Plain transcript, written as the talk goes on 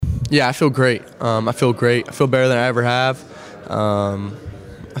Yeah, I feel great. I feel great. I feel better than I ever have.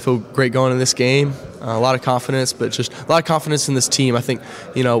 I feel great going in this game. A lot of confidence, but just a lot of confidence in this team. I think,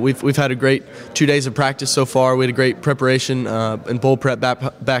 we've had a great 2 days of practice so far. We had a great preparation and bowl prep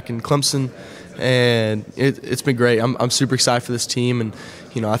back in Clemson, and it's been great. I'm super excited for this team, and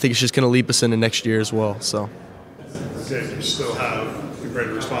I think it's just going to leap us into next year as well. So. Okay, you still have a great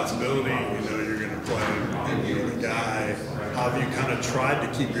responsibility. You're going to play. You're the guy. How have you kind of tried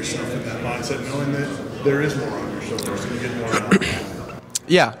to keep yourself in that mindset, knowing that there is more on your shoulders and you get more on?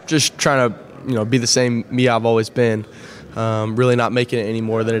 Yeah, just trying to be the same me I've always been. Really not making it any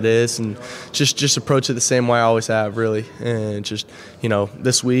more than it is, and just approach it the same way I always have, really. And just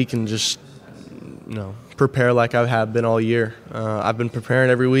this week, and just prepare like I have been all year. I've been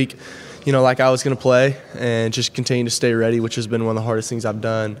preparing every week, like I was going to play, and just continue to stay ready, which has been one of the hardest things I've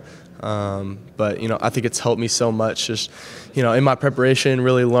done. But I think it's helped me so much, just in my preparation,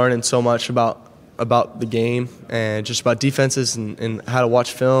 really learning so much about the game and just about defenses and how to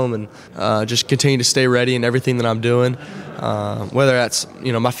watch film, and just continue to stay ready in everything that I'm doing. Whether that's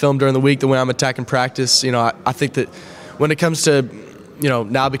my film during the week, the way I'm attacking practice. I think that when it comes to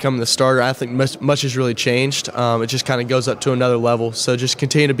now becoming the starter, I think much has really changed. It just kind of goes up to another level. So just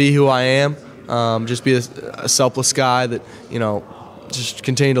continue to be who I am. Just be a selfless guy that just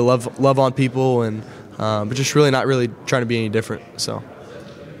continue to love on people, and but just really not really trying to be any different. So.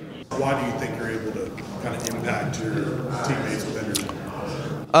 Why do you think you're able to kind of impact your teammates with energy?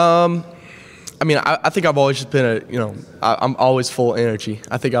 I think I've always just been I'm always full of energy.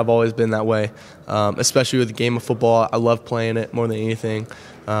 I think I've always been that way, especially with the game of football. I love playing it more than anything.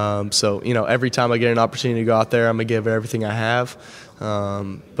 So every time I get an opportunity to go out there, I'm gonna give it everything I have.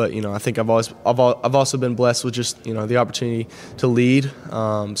 But I think I've also been blessed with just the opportunity to lead.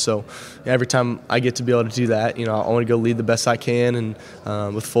 So every time I get to be able to do that, I want to go lead the best I can,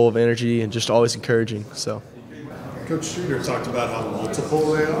 and with full of energy and just always encouraging. So. Coach Streeter talked about how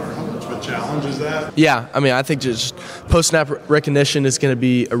multiple they are. How much of a challenge is that? Yeah, I think just post-snap recognition is going to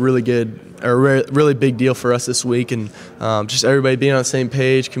be a really big deal for us this week, and just everybody being on the same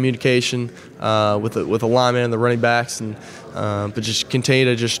page, communication with the linemen and the running backs, and but just continue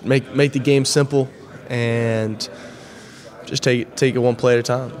to just make the game simple and just take it one play at a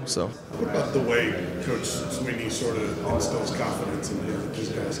time. So. What about the way Coach Sweeney sort of instills confidence in these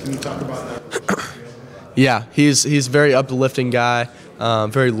guys? Can you talk about that? Yeah, he's a very uplifting guy,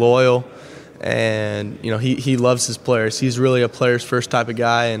 very loyal, and he loves his players. He's really a players first type of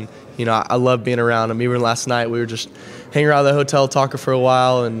guy, and I love being around him. Even last night we were just hanging around the hotel talking for a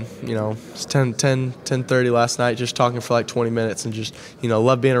while, and it's 10:30 last night, just talking for like 20 minutes, and just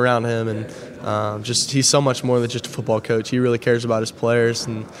love being around him, and just he's so much more than just a football coach. He really cares about his players,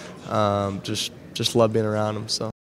 and just love being around him. So.